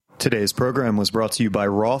Today's program was brought to you by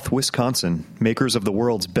Roth, Wisconsin, makers of the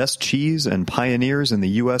world's best cheese and pioneers in the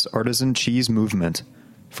U.S. artisan cheese movement.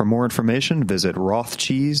 For more information, visit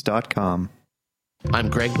rothcheese.com.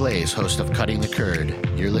 I'm Greg Blaze, host of Cutting the Curd.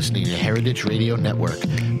 You're listening to Heritage Radio Network,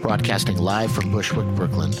 broadcasting live from Bushwick,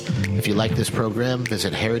 Brooklyn. If you like this program,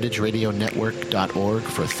 visit heritageradionetwork.org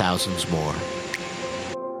for thousands more.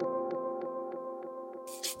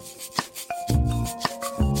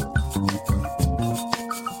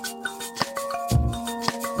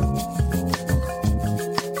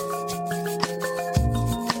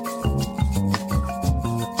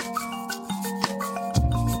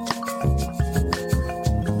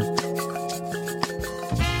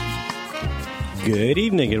 Good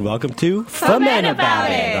evening and welcome to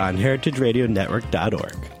Fuhmentaboudit on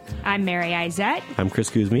heritageradionetwork.org. I'm Mary Izette. I'm Chris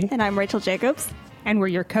Kuzmi. And I'm Rachel Jacobs. And we're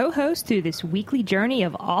your co-hosts through this weekly journey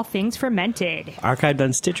of all things fermented. Archived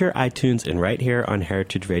on Stitcher, iTunes, and right here on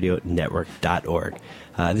heritageradionetwork.org.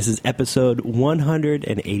 This is episode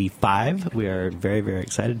 185. We are very, very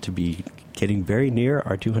excited to be getting very near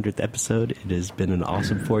our 200th episode. It has been an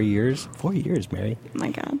awesome 4 years. 4 years, Mary. Oh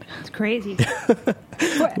my God. It's crazy.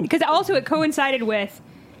 Because also it coincided with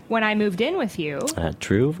when I moved in with you.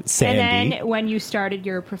 True. Sandy. And then when you started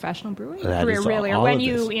your professional brewing That career, is really. all Or when of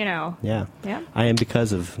you, this. you know. Yeah. Yeah. I am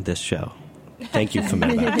because of this show. Thank you,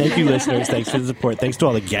 Fuhmentaboudit. Thank you, listeners. Thanks for the support. Thanks to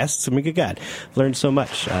all the guests. Oh my good God. I've learned so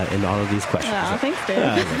much in all of these questions. Oh, thanks, Dave.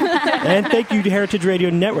 And thank you to Heritage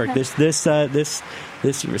Radio Network. This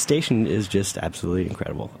station is just absolutely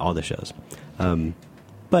incredible. All the shows.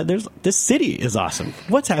 But this city is awesome.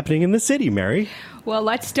 What's happening in the city, Mary? Well,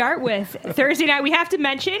 let's start with Thursday night. We have to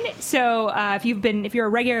mention, so if you're a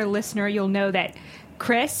regular listener, you'll know that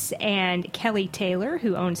Chris and Kelly Taylor,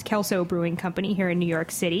 who owns Kelso Brewing Company here in New York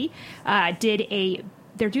City,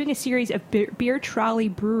 they're doing a series of beer trolley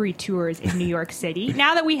brewery tours in New York City.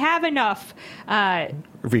 Now that we have enough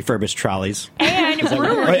Refurbished trolleys. and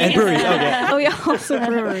breweries. And breweries. Oh, yeah. Oh, yeah, also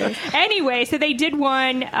breweries. Anyway, so they did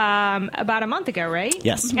one about a month ago, right?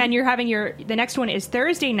 Yes. And you're having the next one is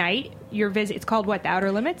Thursday night. Your visit, it's called what, the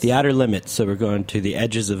Outer Limits? The Outer Limits. So we're going to the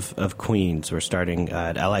edges of Queens. We're starting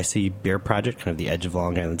at LIC Beer Project, kind of the edge of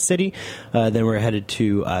Long Island City. Then we're headed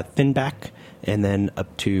to Finback, and then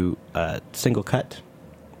up to Single Cut.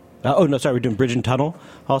 We're doing Bridge and Tunnel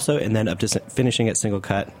also, and then up to finishing at Single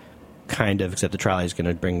Cut, kind of, except the trolley is going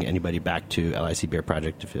to bring anybody back to LIC Beer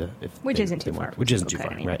Project which isn't too far. Which isn't too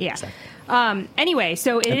far, right? Yeah. Exactly. Anyway,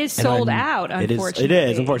 so it is sold out, unfortunately. It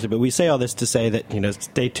is, unfortunately. But we say all this to say that,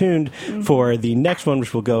 stay tuned for the next one,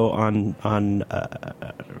 which will go on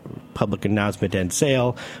public announcement and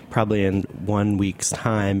sale probably in 1 week's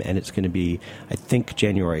time. And it's going to be, I think,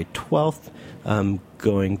 January 12th,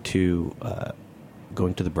 going to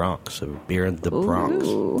the Bronx, so beer in the Bronx.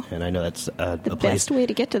 And I know that's a The place. best way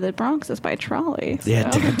to get to the Bronx is by trolley. Yeah,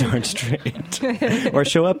 darn straight. Or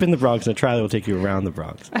show up in the Bronx, and a trolley will take you around the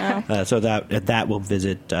Bronx. So that we'll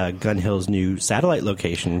visit Gun Hill's new satellite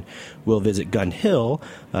location. We'll visit Gun Hill,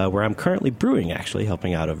 where I'm currently brewing, actually,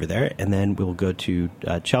 helping out over there. And then we'll go to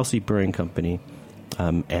Chelsea Brewing Company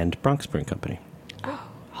and Bronx Brewing Company. Oh,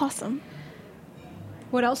 awesome.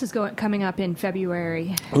 What else is coming up in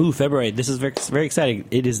February? Ooh, February. This is very, very exciting.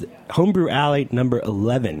 It is Homebrew Alley number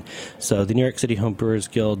 11. So the New York City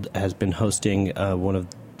Homebrewers Guild has been hosting one of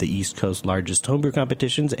the East Coast largest homebrew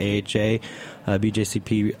competitions, AHA,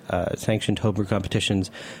 BJCP sanctioned homebrew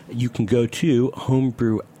competitions. You can go to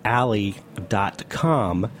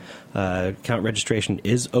homebrewalley.com. Account registration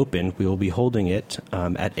is open. We will be holding it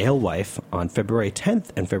at Alewife on February 10th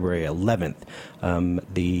and February 11th.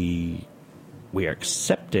 We are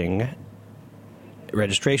accepting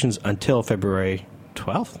registrations until February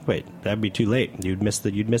 12th. Wait, that'd be too late. You'd miss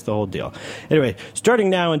the whole deal. Anyway, starting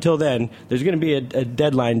now until then, there's going to be a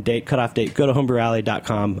deadline date, cutoff date. Go to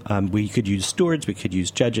homebrewalley.com. We could use stewards. We could use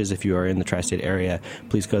judges. If you are in the tri-state area,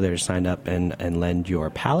 please go there to sign up and lend your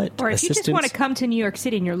palate Or if assistance. you just want to come to New York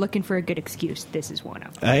City and you're looking for a good excuse, this is one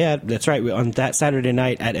of them. Yeah, that's right. On that Saturday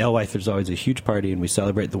night at Alewife, there's always a huge party, and we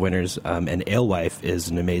celebrate the winners. And Alewife is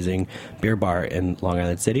an amazing beer bar in Long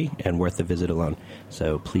Island City and worth the visit alone.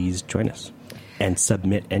 So please join us. And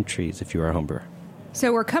submit entries if you are a homebrewer.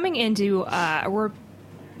 So we're coming into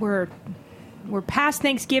we're past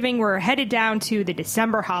Thanksgiving. We're headed down to the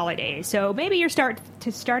December holidays. So maybe you're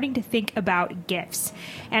starting to think about gifts.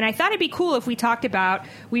 And I thought it'd be cool if we talked about,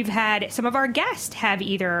 we've had some of our guests have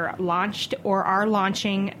either launched or are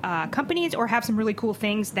launching companies or have some really cool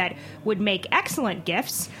things that would make excellent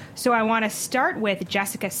gifts. So I want to start with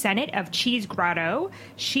Jessica Sennett of Cheese Grotto.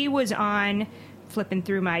 She was on... Flipping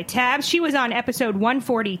through my tabs. She was on episode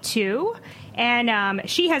 142, And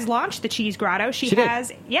she has launched the Cheese Grotto. She did.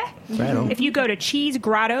 has, yeah. Right on. If you go to Cheese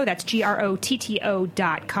Grotto, that's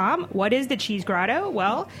GROTTO.com. What is the Cheese Grotto?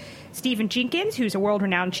 Well, Stephen Jenkins, who's a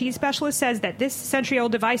world-renowned cheese specialist, says that this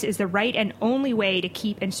century-old device is the right and only way to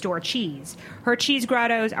keep and store cheese. Her cheese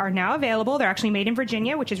grottos are now available. They're actually made in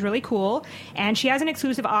Virginia, which is really cool. And she has an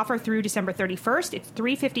exclusive offer through December 31st. It's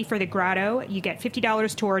 $3.50 for the grotto. You get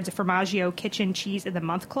 $50 towards the Formaggio Kitchen Cheese of the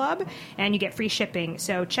Month Club, and you get free shipping.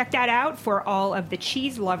 So check that out for all of the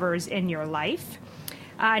cheese lovers in your life.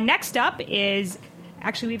 Next up is,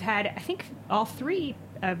 actually we've had, I think, all three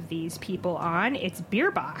of these people on. It's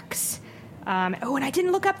Beer Box. And I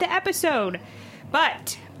didn't look up the episode,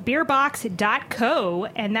 but beerbox.co,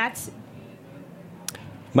 and that's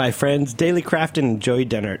My friends Daily Crafton and Joey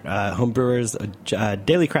Dennert, homebrewers.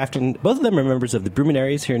 Daily Crafton, both of them are members of the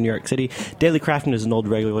Brewminaries here in New York City. Daily Crafton is an old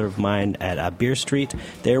regular of mine at Beer Street.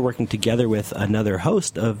 They're working together with another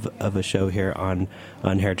host of a show here on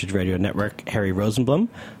Heritage Radio Network, Harry Rosenblum,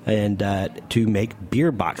 and to make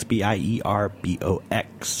Beer Box,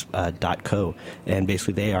 BIERBOX .co. And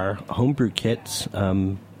basically they are homebrew kits,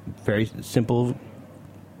 very simple,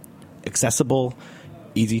 accessible,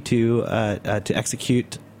 easy to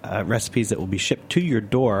execute recipes that will be shipped to your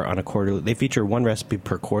door on a quarterly. They feature one recipe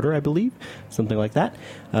per quarter, I believe, something like that.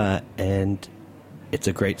 And it's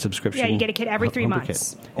a great subscription. Yeah, you get a kit every 3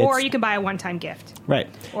 months. Or you can buy a one-time gift. Right.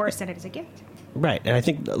 Or send it as a gift. Right. And I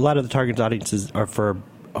think a lot of the target audiences are for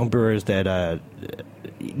homebrewers that,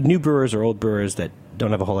 new brewers or old brewers that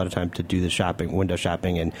don't have a whole lot of time to do the shopping, window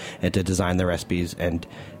shopping, and to design their recipes and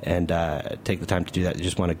take the time to do that. They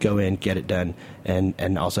just want to go in, get it done,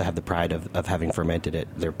 and also have the pride of having fermented it.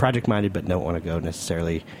 They're project-minded, but don't want to go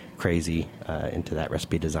necessarily crazy into that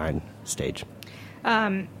recipe design stage.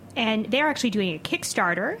 And they're actually doing a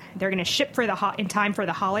Kickstarter. They're going to ship in time for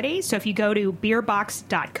the holidays. So if you go to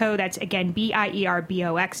beerbox.co, that's again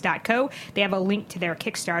BIERBOX.co, they have a link to their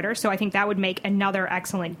Kickstarter. So I think that would make another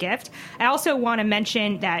excellent gift. I also want to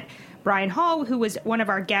mention that Brian Hall, who was one of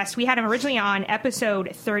our guests, we had him originally on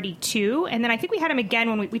episode 32, and then I think we had him again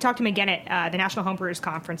when we talked to him again at the National Homebrewers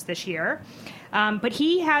Conference this year. But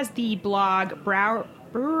he has the blog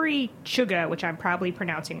Brewery Chuga, which I'm probably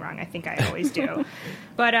pronouncing wrong. I think I always do.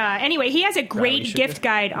 But anyway, he has a great gift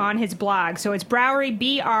guide on his blog. So it's Brewery,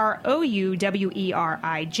 BROUWERIJ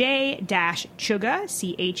 -Chuga,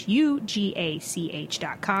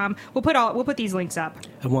 CHUGACH.com. We'll put these links up.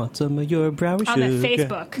 I want some of your Brewery on sugar. the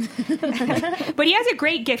Facebook. But he has a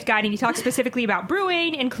great gift guide, and he talks specifically about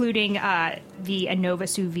brewing, including the Anova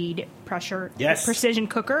sous vide precision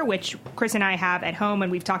cooker, which Chris and I have at home,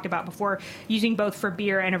 and we've talked about before, using both for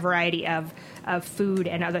beer and a variety of food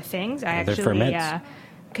and other things. I actually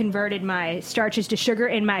converted my starches to sugar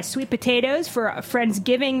in my sweet potatoes for a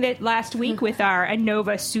Friendsgiving last week with our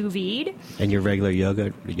Anova sous vide. And your regular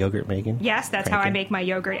yogurt making? Yes, that's how I make my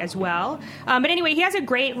yogurt as well. But anyway, he has a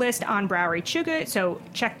great list on Brewery Chuga, so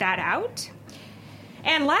check that out.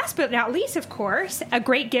 And last but not least, of course, a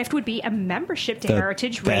great gift would be a membership to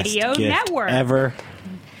Heritage Radio Network. Ever.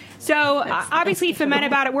 So, obviously,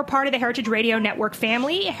 Fuhmentaboudit, we're part of the Heritage Radio Network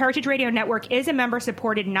family. Heritage Radio Network is a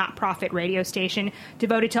member-supported, not-profit radio station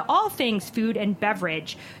devoted to all things food and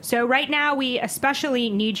beverage. So, right now, we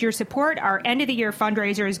especially need your support. Our end-of-the-year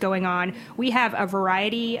fundraiser is going on. We have a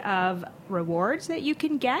variety of rewards that you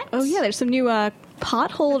can get. Oh, yeah, there's some new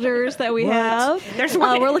pot holders that we have. There's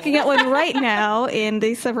one. We're looking at one right now in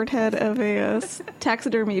the severed head of a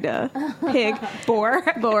taxidermied pig. Boar.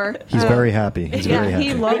 He's very happy. He's very happy.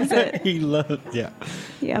 He loves it.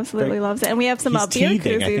 He absolutely loves it. And we have some beer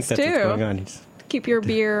teething. I think koozies, that's what's going on. Keep your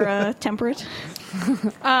beer temperate.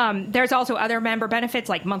 There's also other member benefits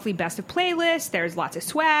like monthly best of playlists. There's lots of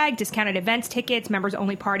swag, discounted events, tickets, members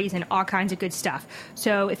only parties, and all kinds of good stuff.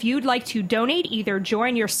 So if you'd like to donate, either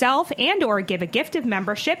join yourself and or give a gift of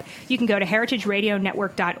membership, you can go to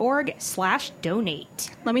heritageradionetwork.org/donate.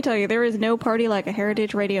 Let me tell you, there is no party like a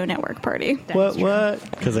Heritage Radio Network party. What?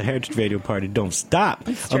 Because a Heritage Radio party don't stop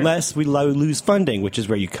unless we lose funding, which is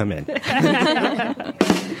where you come in.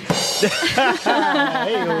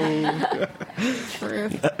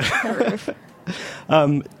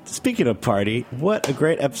 Speaking of party, what a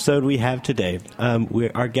great episode we have today.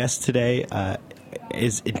 Our guest today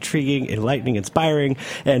is intriguing, enlightening, inspiring,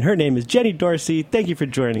 and her name is Jenny Dorsey. Thank you for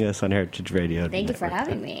joining us on Heritage Radio. Thank you for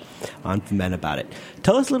having me. On Fuhmentaboudit.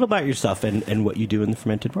 Tell us a little about yourself and what you do in the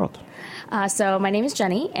fermented world. So my name is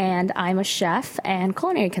Jenny, and I'm a chef and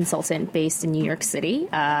culinary consultant based in New York City.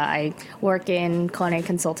 I work in culinary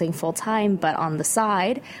consulting full-time, but on the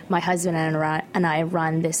side, my husband and I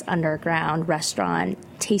run this underground restaurant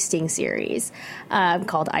tasting series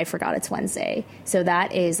called I Forgot It's Wednesday. So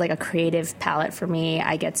that is like a creative palette for me.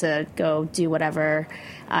 I get to go do whatever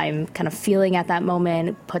I'm kind of feeling at that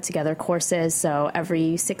moment, put together courses. So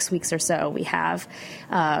every 6 weeks or so, we have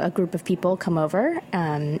a group of people come over,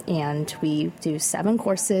 and we do 7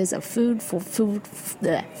 courses of food,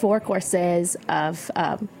 4 courses of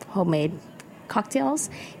homemade cocktails,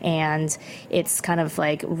 and it's kind of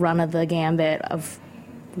like run of the gambit of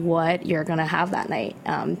what you're going to have that night.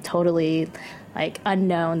 Totally like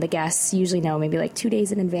unknown. The guests usually know maybe like 2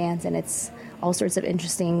 days in advance, and it's all sorts of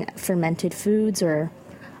interesting fermented foods or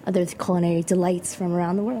other culinary delights from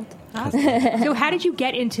around the world. Awesome. So how did you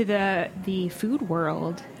get into the food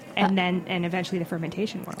world and eventually the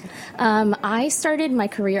fermentation world? I started my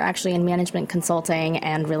career actually in management consulting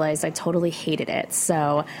and realized I totally hated it.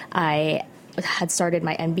 So I had started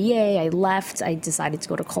my MBA, I left, I decided to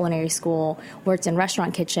go to culinary school, worked in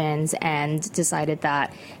restaurant kitchens, and decided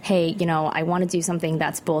that, hey, I want to do something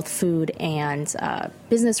that's both food and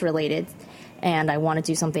business related. And I want to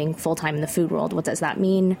do something full-time in the food world. What does that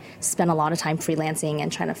mean? Spent a lot of time freelancing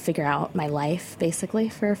and trying to figure out my life, basically,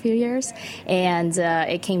 for a few years. And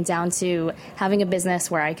it came down to having a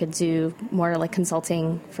business where I could do more like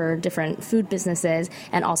consulting for different food businesses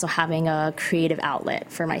and also having a creative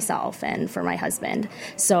outlet for myself and for my husband.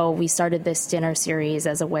 So we started this dinner series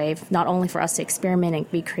as a way not only for us to experiment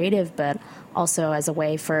and be creative, but also as a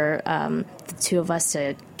way for the two of us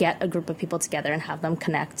to get a group of people together and have them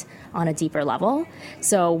connect on a deeper level.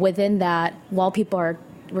 So within that, while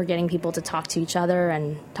we're getting people to talk to each other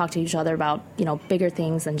and talk to each other about, bigger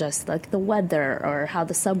things than just like the weather or how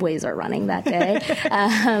the subways are running that day.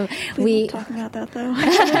 We love talking about that,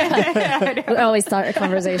 though. We always start a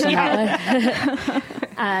conversation that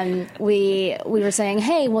way. We were saying,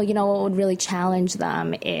 hey, well, what would really challenge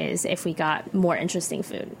them is if we got more interesting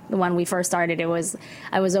food. When we first started,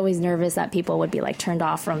 I was always nervous that people would be like turned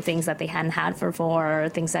off from things that they hadn't had before, or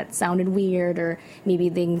things that sounded weird, or maybe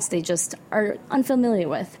things they just are unfamiliar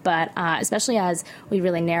with. But especially as we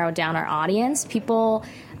really narrowed down our audience,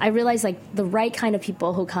 I realized like the right kind of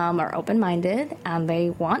people who come are open-minded and they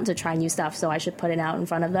want to try new stuff, so I should put it out in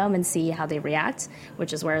front of them and see how they react,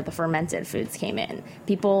 which is where the fermented foods came in.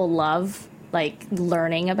 People love like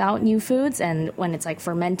learning about new foods, and when it's like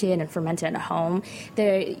fermented at home,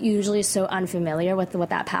 they're usually so unfamiliar with what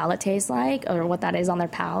that palate tastes like or what that is on their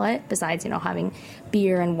palate. Besides, having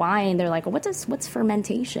beer and wine, they're like, what's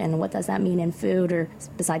fermentation? What does that mean in food? Or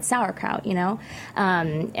besides sauerkraut,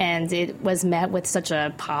 and it was met with such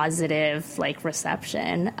a positive like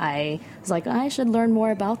reception. I was like, I should learn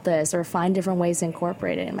more about this or find different ways to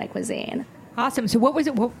incorporate it in my cuisine. Awesome. So what was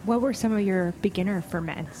it? What were some of your beginner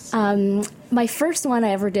ferments? My first one I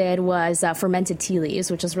ever did was fermented tea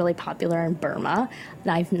leaves, which is really popular in Burma.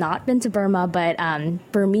 I've not been to Burma, but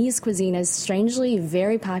Burmese cuisine is strangely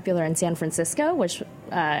very popular in San Francisco, which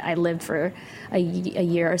I lived for a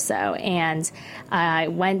year or so. And I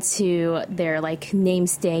went to their like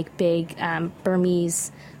namesake big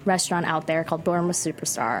Burmese restaurant out there called Burma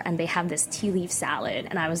Superstar, and they have this tea leaf salad,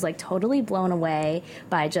 and I was like totally blown away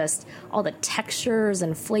by just all the textures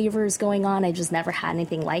and flavors going on. I just never had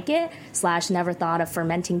anything like it, / never thought of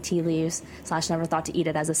fermenting tea leaves, / never thought to eat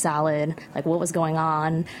it as a salad. Like, what was going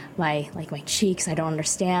on? My cheeks, I don't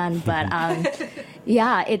understand. But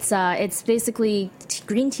yeah, it's basically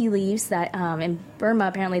green tea leaves that in Burma,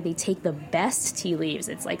 apparently they take the best tea leaves.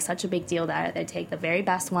 It's like such a big deal that they take the very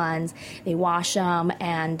best ones, they wash them,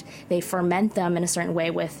 and they ferment them in a certain way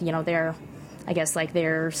with, their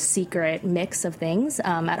secret mix of things.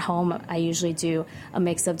 At home, I usually do a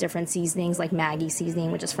mix of different seasonings, like Maggi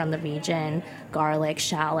seasoning, which is from the region, garlic,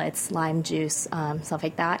 shallots, lime juice, stuff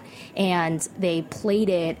like that. And they plate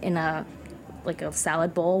it in a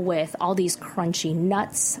salad bowl with all these crunchy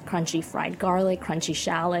nuts, crunchy fried garlic, crunchy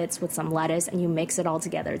shallots with some lettuce, and you mix it all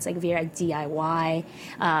together. It's like very DIY.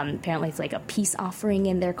 Apparently it's like a peace offering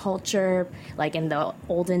in their culture. Like in the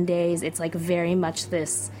olden days, it's like very much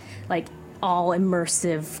this like all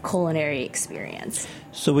immersive culinary experience.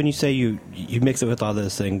 So when you say you mix it with all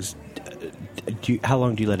those things, how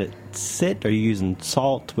long do you let it sit? Are you using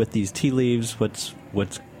salt with these tea leaves? What's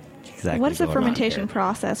exactly What is the going on fermentation here.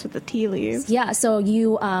 process with the tea leaves? Yeah, so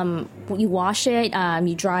you wash it,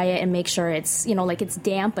 you dry it, and make sure it's like it's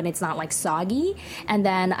damp but it's not like soggy. And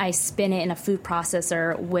then I spin it in a food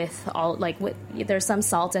processor with there's some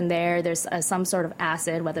salt in there. There's some sort of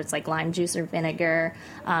acid, whether it's like lime juice or vinegar,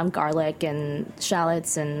 garlic and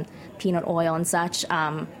shallots and peanut oil and such.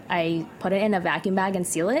 I put it in a vacuum bag and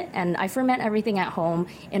seal it, and I ferment everything at home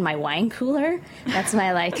in my wine cooler. That's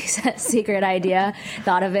my secret idea.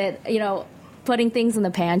 Thought of it, putting things in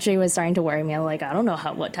the pantry was starting to worry me. I'm like, I don't know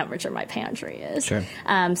what temperature my pantry is. Sure.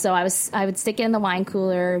 So I would stick it in the wine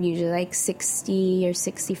cooler, usually like 60 or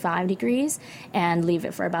 65 degrees, and leave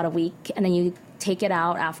it for about a week. And then you take it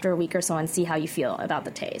out after a week or so and see how you feel about the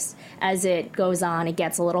taste. As it goes on, it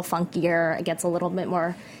gets a little funkier. It gets a little bit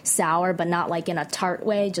more sour, but not like in a tart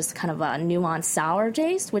way, just kind of a nuanced sour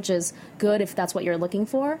taste, which is good if that's what you're looking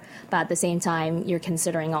for. But at the same time, you're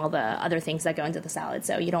considering all the other things that go into the salad.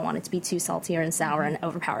 So you don't want it to be too salty and sour and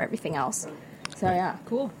overpower everything else. So yeah.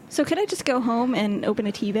 Cool. So could I just go home and open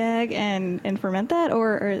a tea bag and ferment that,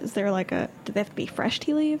 or is there do they have to be fresh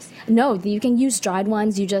tea leaves? No, you can use dried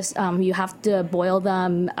ones. You just you have to boil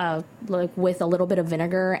them with a little bit of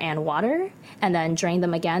vinegar and water, and then drain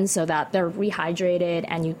them again so that they're rehydrated.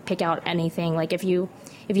 And you pick out anything if you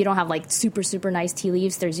don't have super super nice tea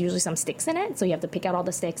leaves, there's usually some sticks in it, so you have to pick out all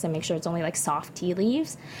the sticks and make sure it's only soft tea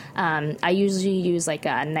leaves. I usually use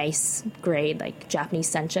a nice grade Japanese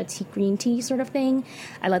sencha green tea sort of thing.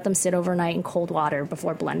 I let them sit overnight in cold water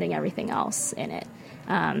before blending everything else in it.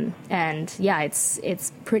 And yeah,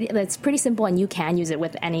 it's pretty simple, and you can use it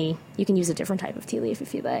with you can use a different type of tea leaf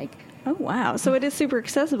if you like. Oh, wow. So it is super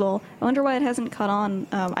accessible. I wonder why it hasn't caught on.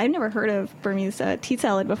 I've never heard of Burmese tea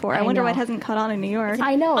salad before. I wonder why it hasn't caught on in New York.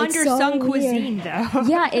 I know. It's so Undersung weird. cuisine, though.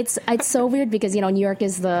 Yeah, it's so weird because, New York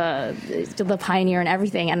is the pioneer and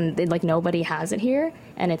everything, and nobody has it here.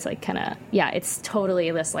 And it's it's totally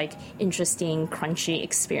this interesting, crunchy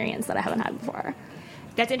experience that I haven't had before.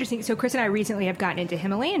 That's interesting. So Chris and I recently have gotten into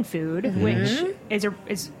Himalayan food, which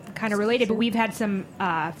is kind of related, but we've had some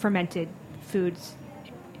fermented foods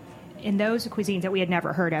in those cuisines that we had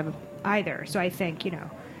never heard of either. So I think,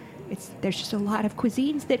 there's just a lot of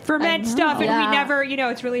cuisines that ferment stuff, and we never,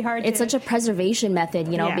 it's really hard. It's such a preservation method,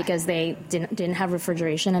 Yeah. because they didn't have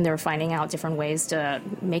refrigeration, and they were finding out different ways to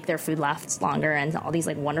make their food last longer, and all these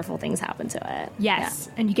wonderful things happen to it. Yes,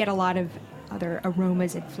 and you get a lot of other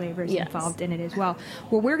aromas and flavors Yes. involved in it as well.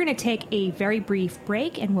 Well, we're going to take a very brief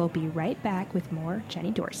break, and we'll be right back with more Jenny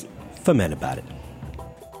Dorsey. Fuhmentaboudit.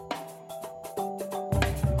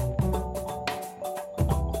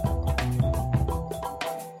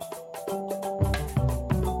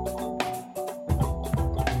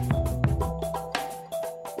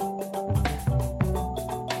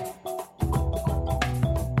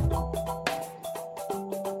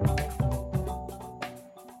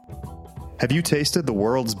 Have you tasted the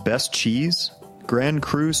world's best cheese? Grand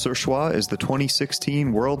Cru Surchoix is the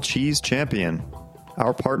 2016 World Cheese Champion.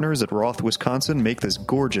 Our partners at Roth, Wisconsin make this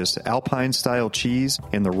gorgeous Alpine-style cheese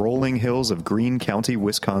in the rolling hills of Greene County,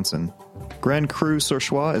 Wisconsin. Grand Cru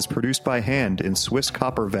Surchoix is produced by hand in Swiss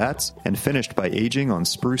copper vats and finished by aging on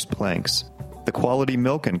spruce planks. The quality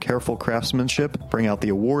milk and careful craftsmanship bring out the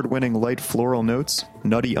award-winning light floral notes,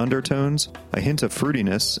 nutty undertones, a hint of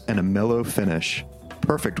fruitiness, and a mellow finish.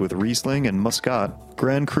 Perfect with Riesling and Muscat,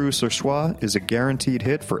 Grand Cru Surchoix is a guaranteed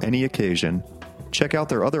hit for any occasion. Check out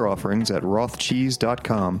their other offerings at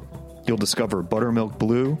rothcheese.com. You'll discover Buttermilk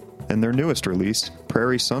Blue and their newest release,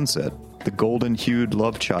 Prairie Sunset, the golden-hued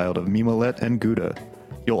love child of Mimolette and Gouda.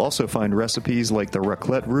 You'll also find recipes like the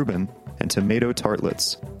raclette Reuben and tomato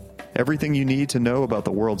tartlets. Everything you need to know about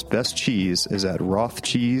the world's best cheese is at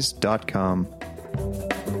rothcheese.com.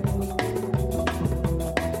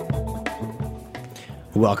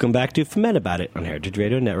 Welcome back to Fuhmentaboudit on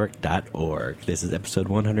heritageradionetwork.org. This is episode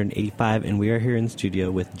 185, and we are here in the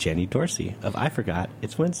studio with Jenny Dorsey of I Forgot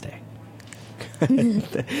It's Wednesday.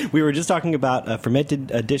 We were just talking about a fermented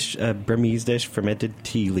dish, a Burmese dish, fermented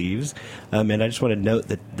tea leaves. And I just want to note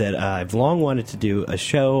that I've long wanted to do a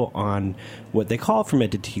show on what they call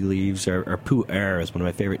fermented tea leaves, or pu'er is one of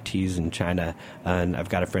my favorite teas in China. And I've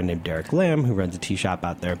got a friend named Derek Lim who runs a tea shop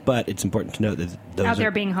out there. But it's important to note that those Out there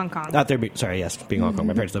being Hong Kong. Out there, being Hong Kong.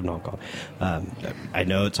 My parents live in Hong Kong. I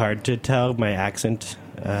know it's hard to tell. My accent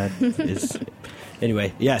is...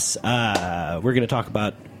 Anyway, yes, we're going to talk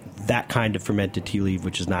about that kind of fermented tea leaf,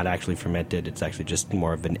 which is not actually fermented. It's actually just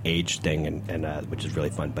more of an aged thing, and which is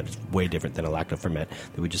really fun, but it's way different than a lacto-ferment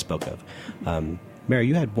that we just spoke of. Mary,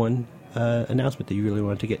 you had one announcement that you really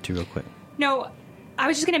wanted to get to real quick. No, I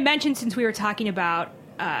was just going to mention, since we were talking about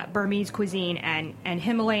Burmese cuisine and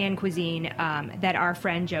Himalayan cuisine that our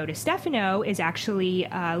friend Joe DeStefano is actually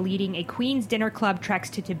leading a Queen's Dinner Club Treks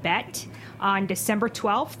to Tibet on December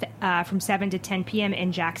 12th from 7 to 10 p.m.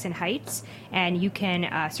 in Jackson Heights, and you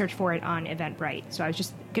can search for it on Eventbrite. So I was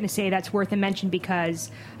just going to say that's worth a mention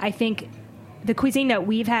because I think the cuisine that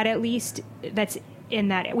we've had, at least, that's in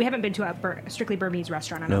that, we haven't been to a strictly Burmese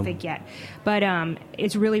restaurant, I don't think yet, but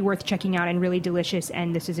it's really worth checking out and really delicious,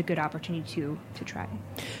 and this is a good opportunity to try.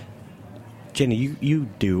 Jenny, you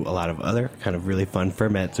do a lot of other kind of really fun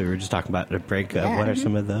ferments. So we were just talking about a break. What are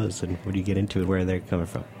some of those, and what do you get into, and where they're coming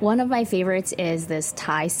from? One of my favorites is this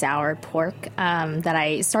Thai sour pork that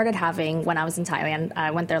I started having when I was in Thailand.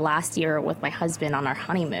 I went there last year with my husband on our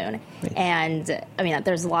honeymoon. Nice. And, I mean,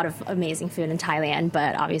 there's a lot of amazing food in Thailand,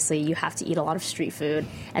 but obviously you have to eat a lot of street food.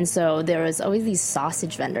 And so there was always these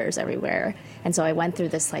sausage vendors everywhere. And so I went through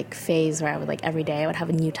this, phase where I would, every day I would have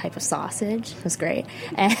a new type of sausage. It was great.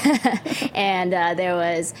 And there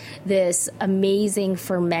was this amazing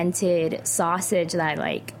fermented sausage that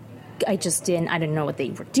I didn't know what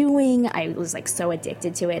they were doing. I was so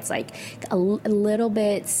addicted to it. It's a little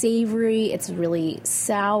bit savory. It's really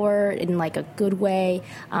sour in a good way.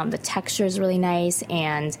 The texture is really nice,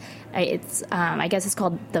 and it's I guess it's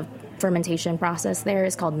called the fermentation process there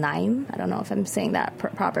is called Naim. I don't know if I'm saying that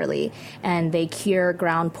properly. And they cure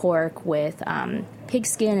ground pork with pig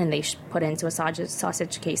skin, and they put it into a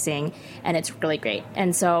sausage casing, and it's really great.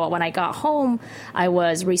 And so when I got home, I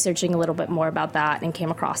was researching a little bit more about that and came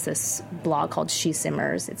across this blog called She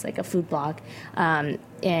Simmers. It's a food blog.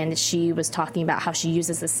 And she was talking about how she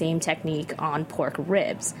uses the same technique on pork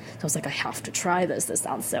ribs. So I was I have to try this. This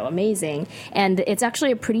sounds so amazing. And it's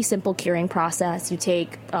actually a pretty simple curing process. You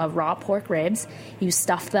take raw pork ribs, you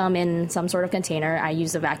stuff them in some sort of container. I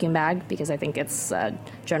use a vacuum bag because I think it's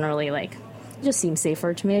generally it just seems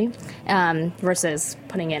safer to me versus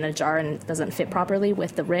putting it in a jar and it doesn't fit properly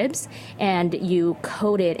with the ribs. And you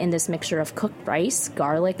coat it in this mixture of cooked rice,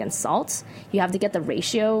 garlic, and salt. You have to get the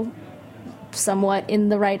ratio somewhat in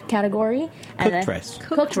the right category. Cooked rice.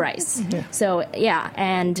 Cooked rice. Yeah. So, yeah,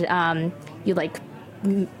 and you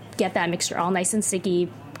get that mixture all nice and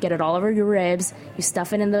sticky, get it all over your ribs, you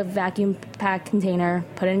stuff it in the vacuum pack container,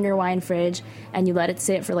 put it in your wine fridge, and you let it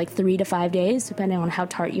sit for 3 to 5 days, depending on how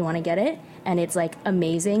tart you want to get it. And it's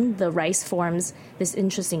amazing. The rice forms this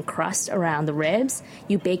interesting crust around the ribs.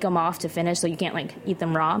 You bake them off to finish, so you can't eat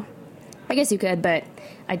them raw. I guess you could, but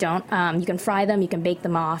I don't. You can fry them, you can bake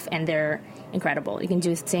them off, and they're incredible. You can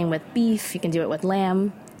do the same with beef, you can do it with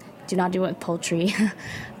lamb. Do not do it with poultry.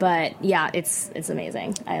 But yeah, it's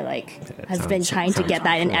amazing. I have been trying to get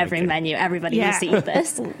that in every menu. Everybody needs to eat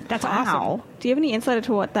this. That's awesome. Do you have any insight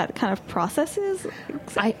into what that kind of process is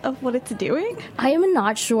of what it's doing? I am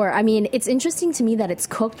not sure. I mean, it's interesting to me that it's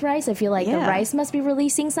cooked rice. I feel the rice must be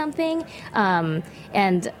releasing something.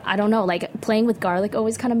 And I don't know, playing with garlic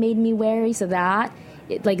always kind of made me wary. So that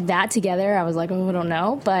that together, I was I don't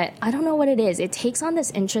know, but I don't know what it is. It takes on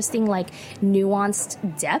this interesting,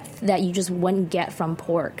 nuanced depth that you just wouldn't get from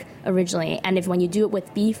pork originally. And when you do it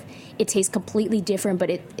with beef, it tastes completely different,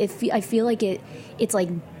 but I feel it's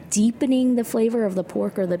deepening the flavor of the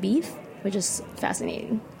pork or the beef, which is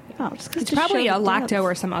fascinating. Oh, it's probably a lacto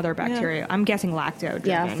or some other bacteria. Yeah. I'm guessing lacto driven.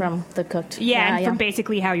 Yeah, from the cooked. Yeah, from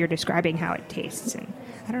basically how you're describing how it tastes. And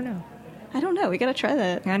I don't know. We got to try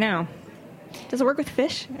that. I know. Does it work with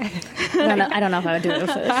fish? I don't know if I would do it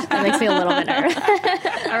with fish. It makes me a little bit nervous.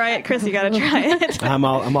 All right, Chris, you got to try it. I'm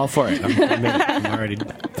all for it. I'm already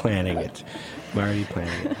planning it.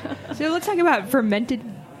 So let's talk about fermented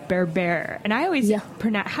berbere. And I always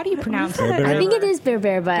pronounce. How do you pronounce it? I think it is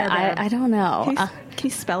berbere, but I don't know. Can you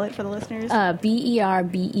spell it for the listeners?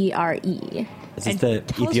 Berbere. And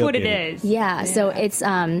tell us what it is. Yeah, so it's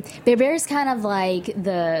berbere is kind of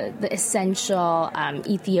the essential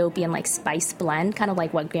Ethiopian spice blend, kind of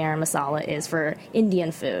like what garam masala is for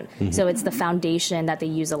Indian food. Mm-hmm. So it's the foundation that they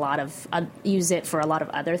use use it for a lot of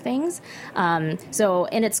other things. So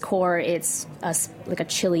in its core, it's a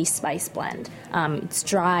chili spice blend. It's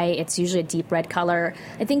dry. It's usually a deep red color.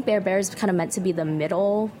 I think berbere is kind of meant to be the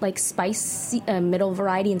middle middle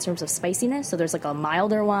variety in terms of spiciness. So there's a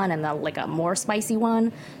milder one and a more spicy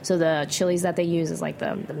one. So the chilies that they use is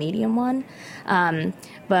the medium one.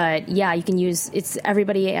 But yeah, you can use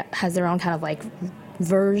everybody has their own kind of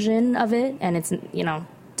version of it, and it's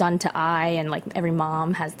done to eye, and every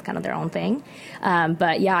mom has kind of their own thing.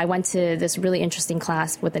 But yeah, I went to this really interesting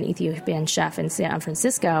class with an Ethiopian chef in San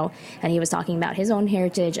Francisco, and he was talking about his own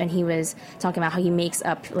heritage, and he was talking about how he makes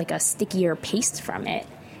up a stickier paste from it.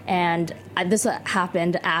 And this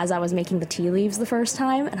happened as I was making the tea leaves the first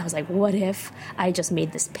time, and I was like, what if I just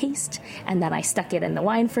made this paste and then I stuck it in the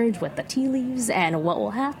wine fridge with the tea leaves, and what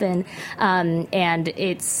will happen? And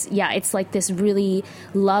it's like this really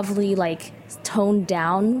lovely, like, toned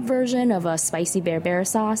down version of a spicy berbere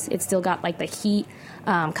sauce. It's still got like the heat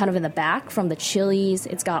kind of in the back from the chilies.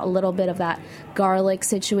 It's got a little bit of that garlic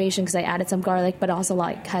situation because I added some garlic, but also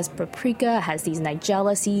like has paprika, has these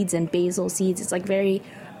nigella seeds and basil seeds. It's like very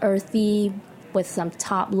earthy with some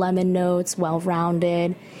top lemon notes,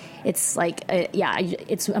 well-rounded. It's like,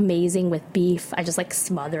 it's amazing with beef. I just like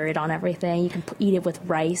smother it on everything. You can eat it with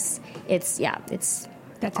rice.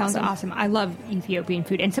 That sounds awesome. I love Ethiopian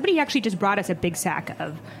food. And somebody actually just brought us a big sack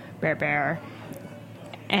of berbere,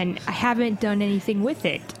 and I haven't done anything with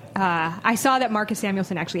it. I saw that Marcus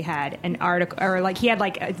Samuelsson actually had an article, or like he had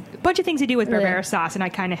like a bunch of things to do with berbere sauce, and I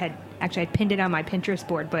kind of had pinned it on my Pinterest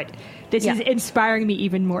board, but this is inspiring me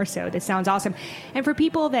even more so. This sounds awesome. And for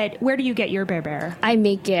people where do you get your berbere? I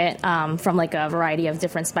make it from like a variety of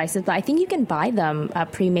different spices, but I think you can buy them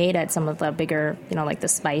pre-made at some of the bigger, like the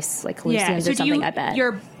spice, like Hallucinations or something, I bet.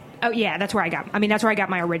 That's where I got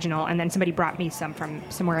my original, and then somebody brought me some from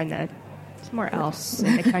somewhere else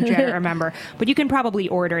in the country, I don't remember. But you can probably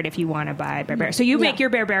order it if you want to buy berbere. So you make your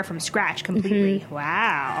berbere from scratch completely. Mm-hmm.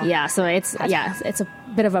 Wow. Yeah, so it's a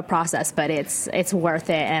bit of a process, but it's worth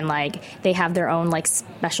it. And like they have their own like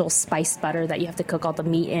special spiced butter that you have to cook all the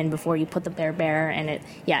meat in before you put the berbere, and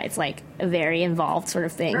it's like a very involved sort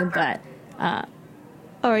of thing. But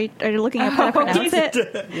are you looking up how to pronounce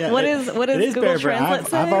it? Yeah, what is Google Berber. Translate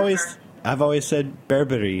say? I've always said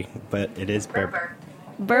Berberi, but it is Berber.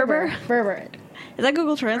 Berber? Berber. Is that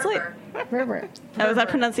Google Translate? Berber. Oh, is that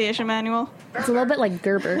pronunciation manual? It's a little bit like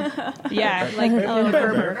Gerber. Yeah, like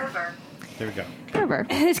Berber. There we go. Berber.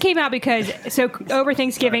 This came out because, over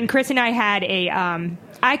Thanksgiving, Chris and I had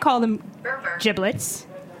I call them giblets,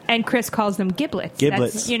 and Chris calls them giblets.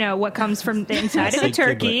 Giblets. That's, what comes from the inside of the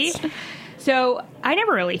turkey. Giblets. So I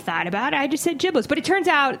never really thought about it. I just said giblets. But it turns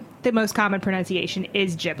out the most common pronunciation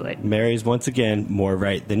is giblet. Mary's once again more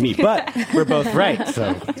right than me, but we're both right.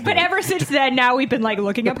 So. But ever since then, now we've been like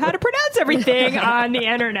looking up how to pronounce everything on the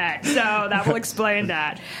internet. So that will explain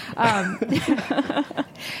that.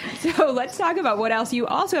 So let's talk about what else. You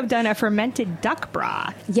also have done a fermented duck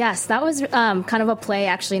broth. Yes, that was kind of a play,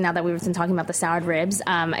 actually, now that we've been talking about the soured ribs.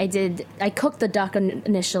 I cooked the duck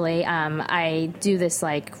initially. I do this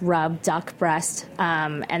like rub duck breast,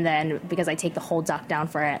 and then because I take the whole duck down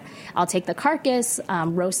for it, I'll take the carcass,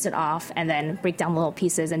 roast it off, and then break down little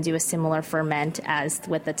pieces and do a similar ferment as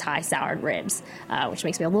with the Thai soured ribs, which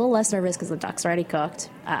makes me a little less nervous because the duck's already cooked,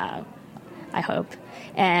 I hope.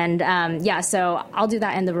 And so I'll do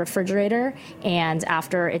that in the refrigerator, and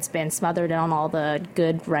after it's been smothered on all the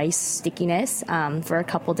good rice stickiness for a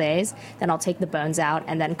couple days, then I'll take the bones out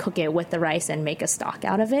and then cook it with the rice and make a stock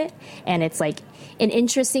out of it. And it's like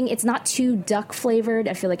it's not too duck flavored.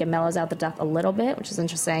 I feel like it mellows out the duck a little bit, which is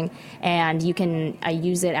interesting. And I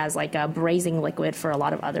use it as like a braising liquid for a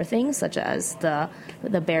lot of other things, such as the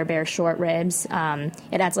berbere short ribs.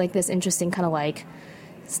 It adds like this interesting kind of like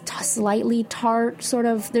slightly tart sort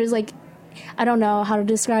of. There's like, I don't know how to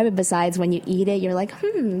describe it besides when you eat it, you're like,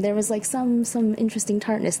 there was like some interesting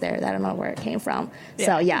tartness there that I don't know where it came from. Yeah.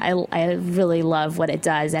 So yeah, I really love what it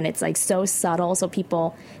does, and it's like so subtle, so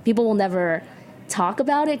people will never talk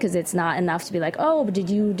about it because it's not enough to be like, oh, but did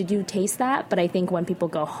you taste that? But I think when people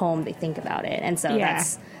go home, they think about it, and so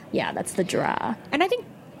that's the draw. And I think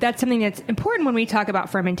that's something that's important when we talk about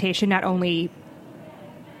fermentation, not only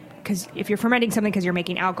because if you're fermenting something because you're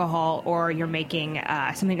making alcohol or you're making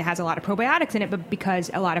something that has a lot of probiotics in it, but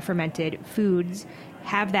because a lot of fermented foods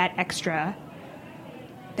have that extra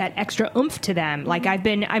oomph to them. Like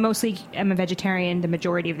I mostly am a vegetarian the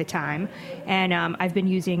majority of the time, and I've been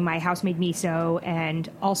using my house-made miso, and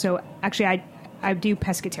also actually I do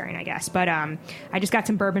pescatarian, I guess, but I just got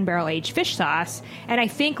some bourbon barrel-aged fish sauce, and I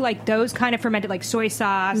think like those kind of fermented, like soy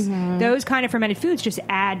sauce, those kind of fermented foods just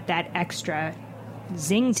add that extra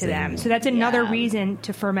zing to them. So that's another reason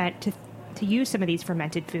to ferment, to use some of these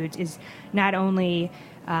fermented foods, is not only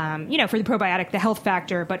for the probiotic, the health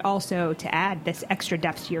factor, but also to add this extra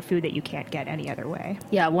depth to your food that you can't get any other way.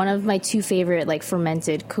 Yeah, one of my two favorite like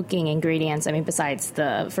fermented cooking ingredients, I mean, besides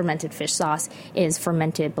the fermented fish sauce, is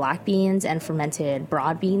fermented black beans and fermented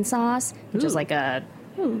broad bean sauce, which is like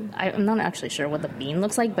I'm not actually sure what the bean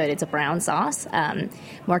looks like, but it's a brown sauce,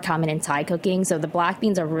 more common in Thai cooking. So the black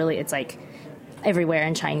beans are really, it's like everywhere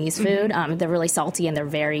in Chinese food. They're really salty and they're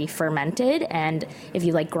very fermented. And if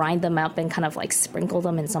you like grind them up and kind of like sprinkle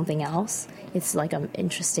them in something else, it's like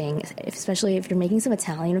interesting, especially if you're making some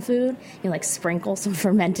Italian food, you like sprinkle some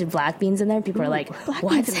fermented black beans in there. People are like,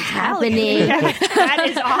 what's happening? That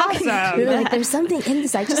is awesome. You're like, there's something in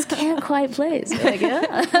this I just can't quite place. You're like,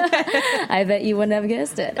 yeah. I bet you wouldn't have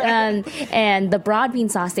guessed it. And the broad bean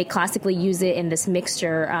sauce, they classically use it in this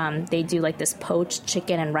mixture. They do like this poached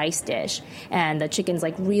chicken and rice dish. And the chicken's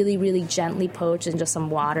like really, really gently poached in just some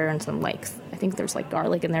water and some like, I think there's like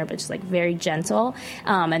garlic in there, but just like very gentle.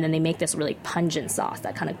 And then they make this really pungent sauce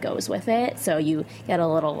that kind of goes with it. So you get a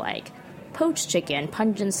little like poached chicken,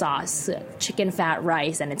 pungent sauce, chicken fat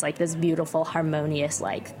rice, and it's like this beautiful, harmonious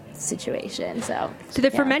like situation. So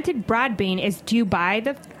the fermented broad bean is, do you buy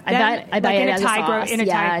the? I buy it as a sauce. In a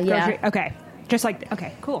Thai grocery? Okay, just like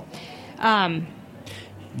okay, cool.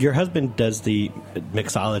 Your husband does the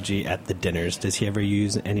mixology at the dinners. Does he ever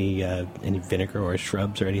use any vinegar or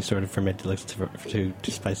shrubs or any sort of fermented liquids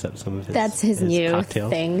to spice up some of his? That's his new cocktails?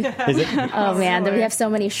 Thing. Is it? Oh man, we have so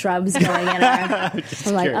many shrubs going in our.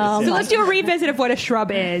 I'm like, oh. So let's do a revisit of what a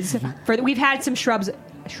shrub is. We've had some shrub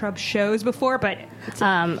shows before, but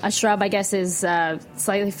a shrub, I guess, is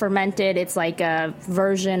slightly fermented. It's like a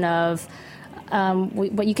version of.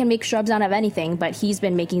 But you can make shrubs out of anything, but he's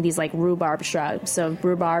been making these like rhubarb shrubs. So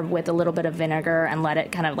rhubarb with a little bit of vinegar and let it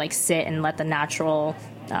kind of like sit and let the natural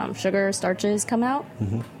sugar starches come out.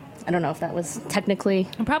 Mm-hmm. I don't know if that was technically...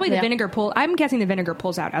 And probably the vinegar I'm guessing the vinegar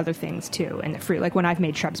pulls out other things too in the fruit. Like when I've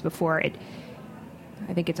made shrubs before,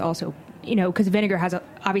 I think it's also, because vinegar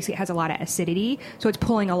obviously has a lot of acidity, so it's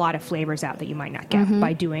pulling a lot of flavors out that you might not get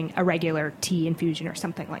by doing a regular tea infusion or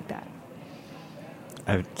something like that.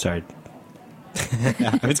 Sorry.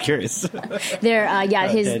 I was curious.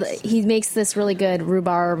 He makes this really good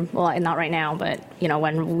rhubarb. Well, not right now, but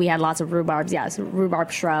when we had lots of rhubarbs, it's a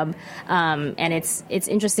rhubarb shrub, and it's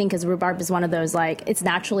interesting because rhubarb is one of those like it's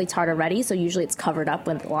naturally tart already, so usually it's covered up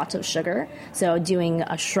with lots of sugar. So doing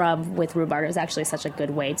a shrub with rhubarb is actually such a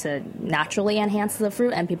good way to naturally enhance the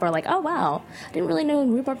fruit, and people are like, oh wow, I didn't really know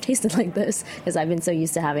rhubarb tasted like this because I've been so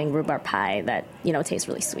used to having rhubarb pie that tastes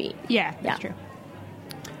really sweet. Yeah, that's true.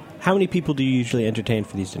 How many people do you usually entertain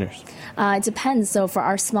for these dinners? It depends. So for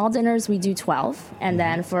our small dinners, we do 12. And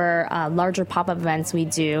then for larger pop-up events, we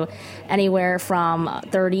do anywhere from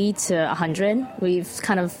 30 to 100. We've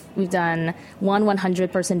done one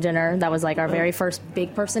 100-person dinner. That was like our very first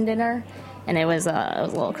big person dinner. And it was a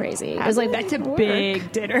little crazy. It was like that's a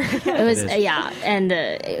big dinner. It was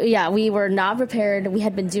we were not prepared. We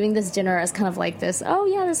had been doing this dinner as kind of like this. Oh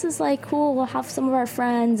yeah, this is like cool. We'll have some of our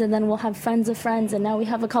friends, and then we'll have friends of friends, and now we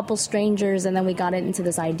have a couple strangers, and then we got into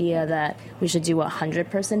this idea that we should do a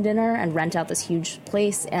 100-person dinner and rent out this huge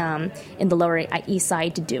place in the Lower East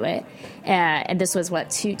Side to do it. And this was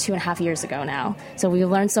two and a half years ago now. So we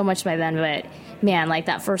learned so much by then, but. Man, like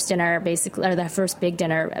that first dinner, basically, or that first big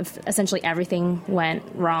dinner, essentially everything went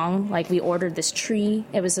wrong. Like we ordered this tree.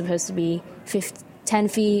 It was supposed to be 10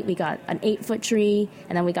 feet. We got an 8-foot tree,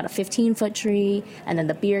 and then we got a 15-foot tree, and then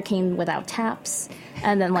the beer came without taps.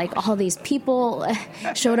 And then like all these people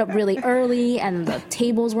showed up really early, and the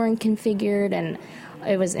tables weren't configured, and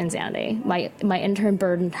it was insanity. My intern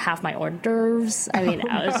burned half my hors d'oeuvres. I mean,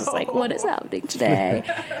 I was just like, what is happening today?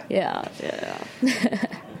 Yeah.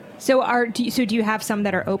 So do you have some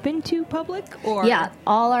that are open to public? Or yeah,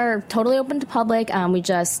 all are totally open to public. We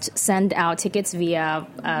just send out tickets via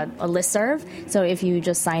a listserv. So if you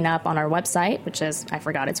just sign up on our website, which is, I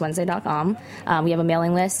forgot, it's Wednesday.com, we have a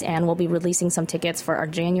mailing list, and we'll be releasing some tickets for our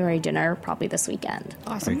January dinner probably this weekend.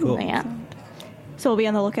 Awesome. Very cool. Yeah. So we'll be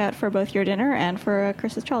on the lookout for both your dinner and for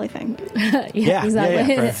Chris's trolley thing. Yeah,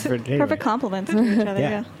 exactly. Yeah, for Perfect compliments to each other,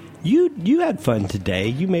 yeah. You had fun today.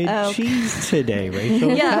 You made cheese today,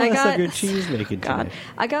 Rachel. Yeah, Tell us of your cheese making today.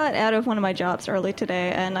 I got out of one of my jobs early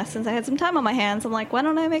today, and since I had some time on my hands, I'm like, why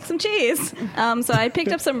don't I make some cheese? So I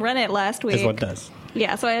picked up some rennet last week. As one does.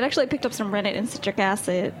 Yeah, so I had actually picked up some rennet and citric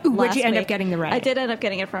acid. Where'd you end up getting the rennet? I did end up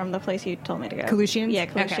getting it from the place you told me to go. Kalushian's? Yeah,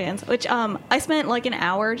 Kalushian's. Okay. Which I spent like an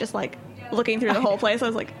hour just like looking through the whole place. I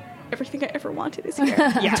was like, everything I ever wanted is here.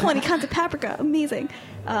 20 kinds of paprika. Amazing.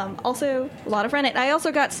 Also, a lot of rennet. I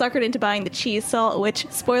also got suckered into buying the cheese salt, which,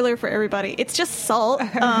 spoiler for everybody, it's just salt.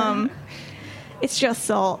 It's just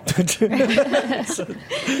salt.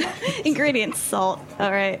 Ingredients, salt.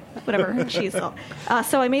 All right. Whatever. Cheese salt.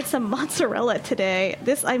 So I made some mozzarella today.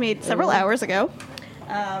 This I made several hours ago.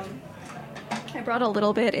 I brought a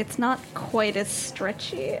little bit. It's not quite as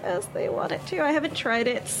stretchy as they want it to. I haven't tried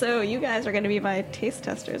it, so you guys are going to be my taste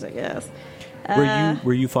testers, I guess.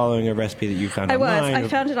 Were you following a recipe that you found online? I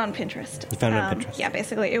found it on Pinterest. You found it on Pinterest? Yeah,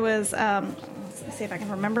 basically. It was Let's see if I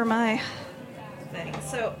can remember my thing.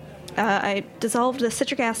 So I dissolved the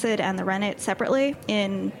citric acid and the rennet separately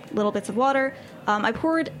in little bits of water. I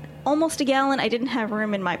poured almost a gallon. I didn't have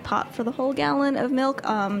room in my pot for the whole gallon of milk.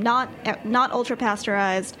 Not ultra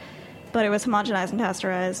pasteurized, but it was homogenized and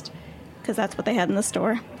pasteurized because that's what they had in the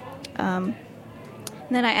store. Then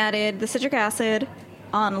I added the citric acid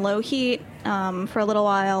on low heat for a little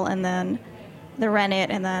while, and then the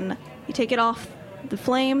rennet, and then you take it off the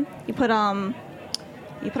flame. You put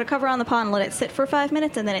a cover on the pot and let it sit for 5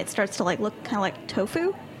 minutes, and then it starts to look kind of like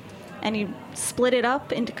tofu. And you split it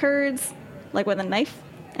up into curds, like with a knife,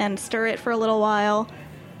 and stir it for a little while.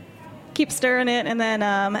 Keep stirring it, and then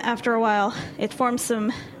after a while, it forms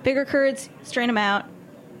some bigger curds. Strain them out.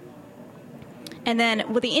 And then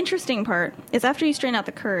what the interesting part is after you strain out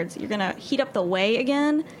the curds, you're going to heat up the whey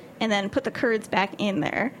again and then put the curds back in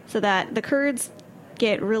there so that the curds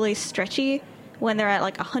get really stretchy when they're at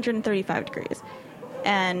 135 degrees.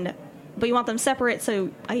 But you want them separate, so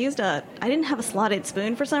I didn't have a slotted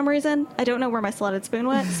spoon for some reason. I don't know where my slotted spoon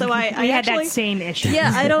went, so I had that same issue.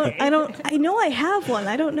 Yeah, I know I have one.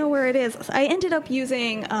 I don't know where it is. I ended up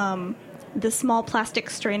using the small plastic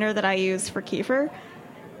strainer that I use for kefir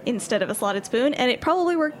instead of a slotted spoon, and it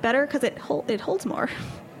probably worked better because it holds more.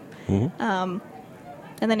 Mm-hmm.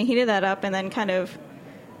 And then he heated that up and then kind of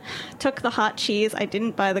took the hot cheese. I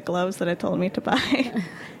didn't buy the gloves that it told me to buy,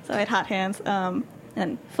 so I had hot hands,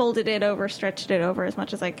 and folded it over, stretched it over as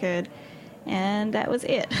much as I could, and that was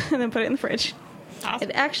it. And then put it in the fridge. Awesome.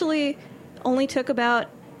 It actually only took about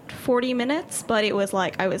 40 minutes, but it was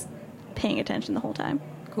like I was paying attention the whole time.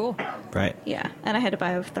 Cool. Right. Yeah, and I had to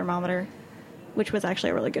buy a thermometer, which was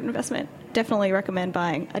actually a really good investment. Definitely recommend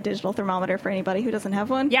buying a digital thermometer for anybody who doesn't have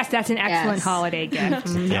one. Yes, that's an excellent holiday gift.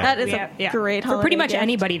 That is a great holiday for pretty much gift.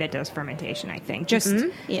 anybody that does fermentation, I think. Just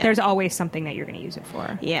there's always something that you're going to use it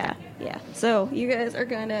for. Yeah. So you guys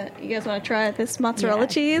want to try this mozzarella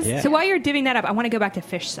cheese? Yeah. Yeah. So while you're divvying that up, I want to go back to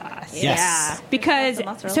fish sauce. Yes. Yeah, because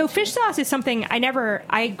mozzarella fish sauce is something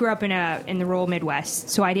I grew up in the rural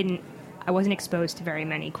Midwest, so I wasn't exposed to very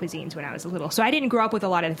many cuisines when I was little. So I didn't grow up with a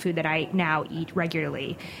lot of the food that I now eat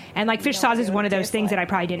regularly. And fish sauce is one of those things that I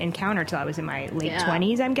probably didn't encounter till I was in my late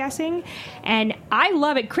 20s, I'm guessing. And I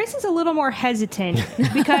love it. Chris is a little more hesitant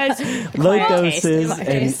because low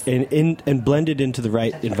doses and blended into the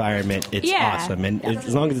right environment, it's awesome. And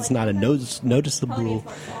as long as it's not a noticeable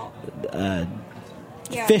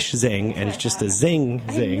fish zing, and it's just a zing,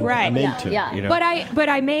 right. I'm into it. Yeah. You know? But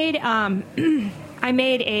I made I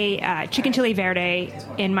made a chicken chili verde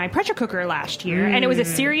in my pressure cooker last year, and it was a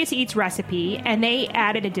Serious Eats recipe, and they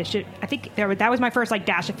added a dish of, I think that was my first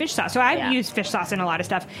dash of fish sauce. So I've used fish sauce in a lot of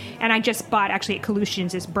stuff, and I just bought actually at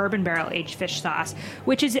Colutions this bourbon barrel aged fish sauce,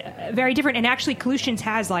 which is very different. And actually Colutions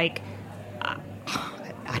has 10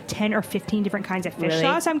 or 15 different kinds of fish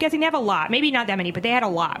sauce. I'm guessing they have a lot, maybe not that many, but they had a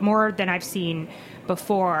lot more than I've seen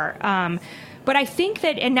before. But I think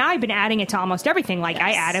that, and now I've been adding it to almost everything.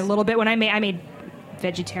 I added a little bit when I made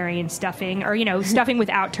vegetarian stuffing, or stuffing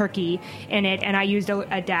without turkey in it, and I used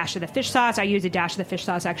a dash of the fish sauce. I used a dash of the fish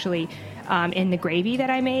sauce actually in the gravy that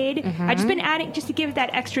I made. I've just been adding just to give it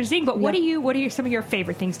that extra zing. But what are some of your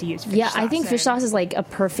favorite things to use fish sauce I think fish sauce is a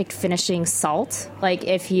perfect finishing salt.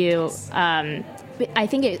 If you I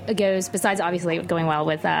think it goes, besides obviously going well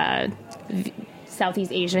with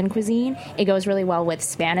Southeast Asian cuisine, it goes really well with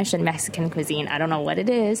Spanish and Mexican cuisine. I don't know what it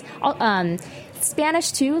is.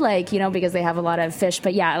 Spanish too, because they have a lot of fish.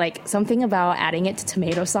 But something about adding it to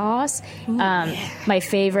tomato sauce. My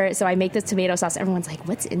favorite. So I make this tomato sauce. Everyone's like,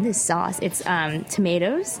 "What's in this sauce?" It's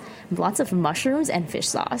tomatoes, lots of mushrooms, and fish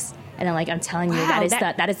sauce. And then, I'm telling you,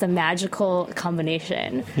 that is the magical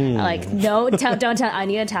combination. Don't tell. I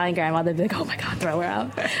need an Italian grandmother to be like, "Oh my God, throw her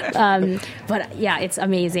out." But yeah, it's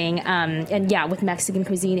amazing. And yeah, with Mexican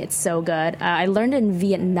cuisine, it's so good. I learned in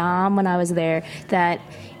Vietnam when I was there that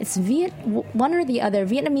it's one or the other,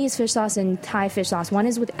 Vietnamese fish sauce and Thai fish sauce. One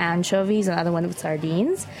is with anchovies, and the other one with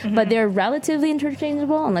sardines. But they're relatively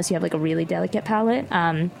interchangeable unless you have a really delicate palate.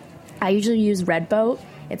 I usually use Red Boat.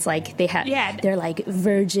 It's they're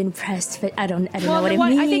virgin pressed fish. I don't know what it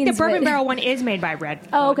means. I think the bourbon barrel one is made by Red Boat.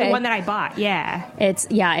 Oh, okay. The one that I bought. Yeah.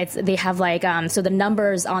 They have so the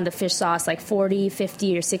numbers on the fish sauce 40,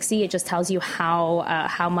 50, or 60. It just tells you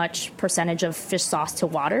how much percentage of fish sauce to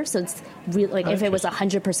water. So it's really if it was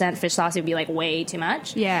 100% fish sauce, it would be way too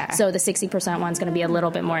much. Yeah. So the 60% one's going to be a little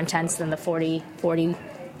bit more intense than the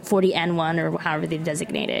 40N1 or however they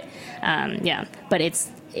designate it. But it's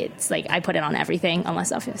I put it on everything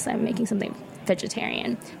unless obviously I'm making something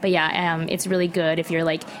vegetarian. But yeah, it's really good if you're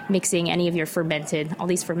like mixing any of your all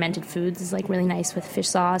these fermented foods is like really nice with fish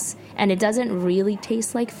sauce. And it doesn't really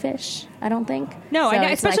taste like fish, I don't think. No, so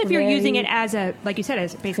especially like if you're using it as like you said,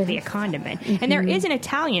 as basically a condiment. Mm-hmm. And there is an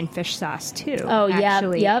Italian fish sauce too. Oh,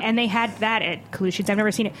 actually. Yep. And they had that at Colucci's. I've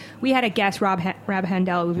never seen it. We had a guest, Rob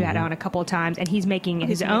Handel, who we've had on a couple of times, and he's making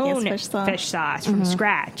his own fish sauce from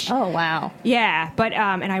scratch. Oh, wow. Yeah, but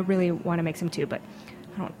and I really want to make some too, but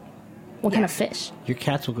I don't. What kind of fish? Your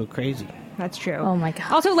cats will go crazy. That's true. Oh my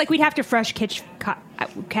god. Also, like we'd have to fresh catch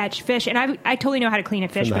fish, and I totally know how to clean a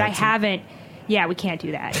fish, but I haven't. Yeah, we can't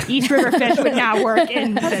do that. East River fish would not work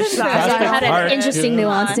in fish sauce. It had an interesting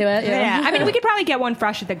nuance to it. Yeah, I mean, we could probably get one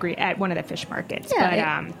fresh at one of the fish markets.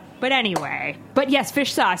 Yeah, but anyway. But yes,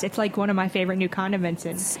 fish sauce. It's like one of my favorite new condiments,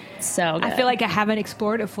 and so good. I feel like I haven't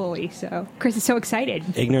explored it fully. So Chris is so excited.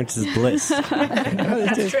 Ignorance is bliss.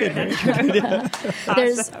 That's true.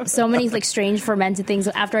 There's so many like strange fermented things.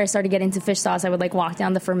 After I started getting into fish sauce, I would like walk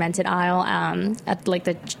down the fermented aisle at like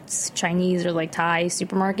the Chinese or like Thai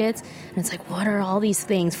supermarkets, and it's like, what are all these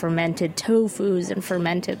things? Fermented tofus and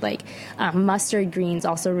fermented like mustard greens,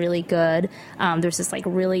 also really good. There's this like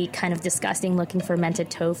really kind of disgusting looking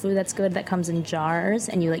fermented tofu that's good that comes in jars,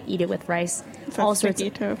 and you like eat it with rice. It's all sorts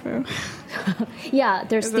of tofu. Yeah,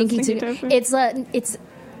 there's stinky tofu. It's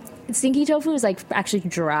stinky tofu is like actually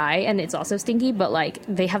dry, and it's also stinky, but like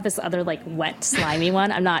they have this other like wet slimy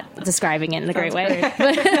one. I'm not describing it in a great way,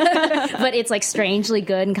 but it's like strangely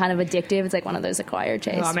good and kind of addictive. It's like one of those acquired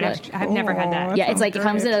tastes. I've never had that. Yeah, it's like it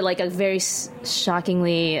comes in a very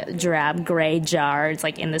shockingly drab gray jar. It's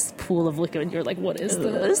like in this pool of liquid. You're like, what is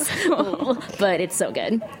this? But it's so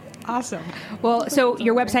good. Awesome. Well, so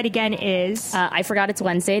your website again is?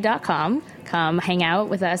 IforgotIt'sWednesday.com. Come hang out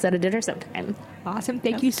with us at a dinner sometime. Awesome.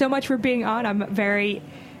 Thank you so much for being on. I'm very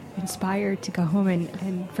inspired to go home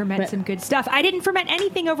and ferment some good stuff. I didn't ferment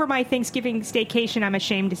anything over my Thanksgiving staycation, I'm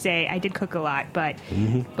ashamed to say. I did cook a lot, but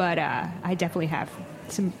I definitely have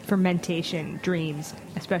some fermentation dreams,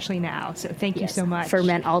 especially now. So thank you so much.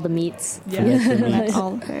 Ferment all the meats. Yes. Ferment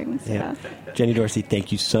all the things. Yeah. Jenny Dorsey,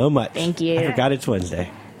 thank you so much. Thank you. I forgot it's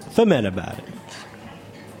Wednesday. Fermented.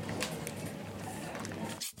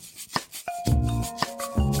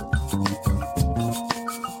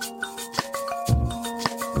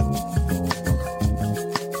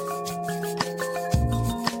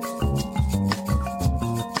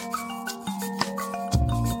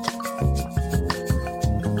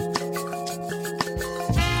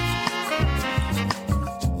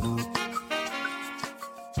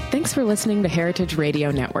 Thanks for listening to Heritage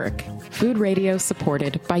Radio Network, food radio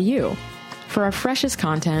supported by you. For our freshest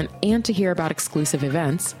content and to hear about exclusive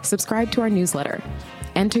events, subscribe to our newsletter.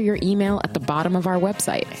 Enter your email at the bottom of our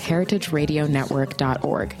website,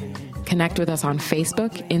 heritageradionetwork.org. Connect with us on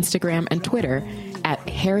Facebook, Instagram, and Twitter at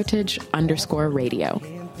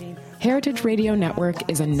heritage_radio. Heritage Radio Network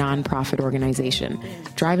is a nonprofit organization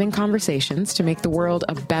driving conversations to make the world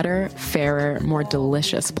a better, fairer, more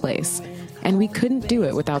delicious place. And we couldn't do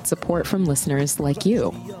it without support from listeners like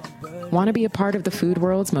you. Want to be a part of the food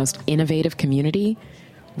world's most innovative community?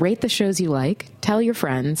 Rate the shows you like, tell your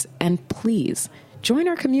friends, and please join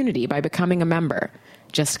our community by becoming a member.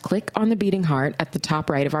 Just click on the beating heart at the top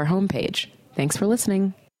right of our homepage. Thanks for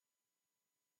listening.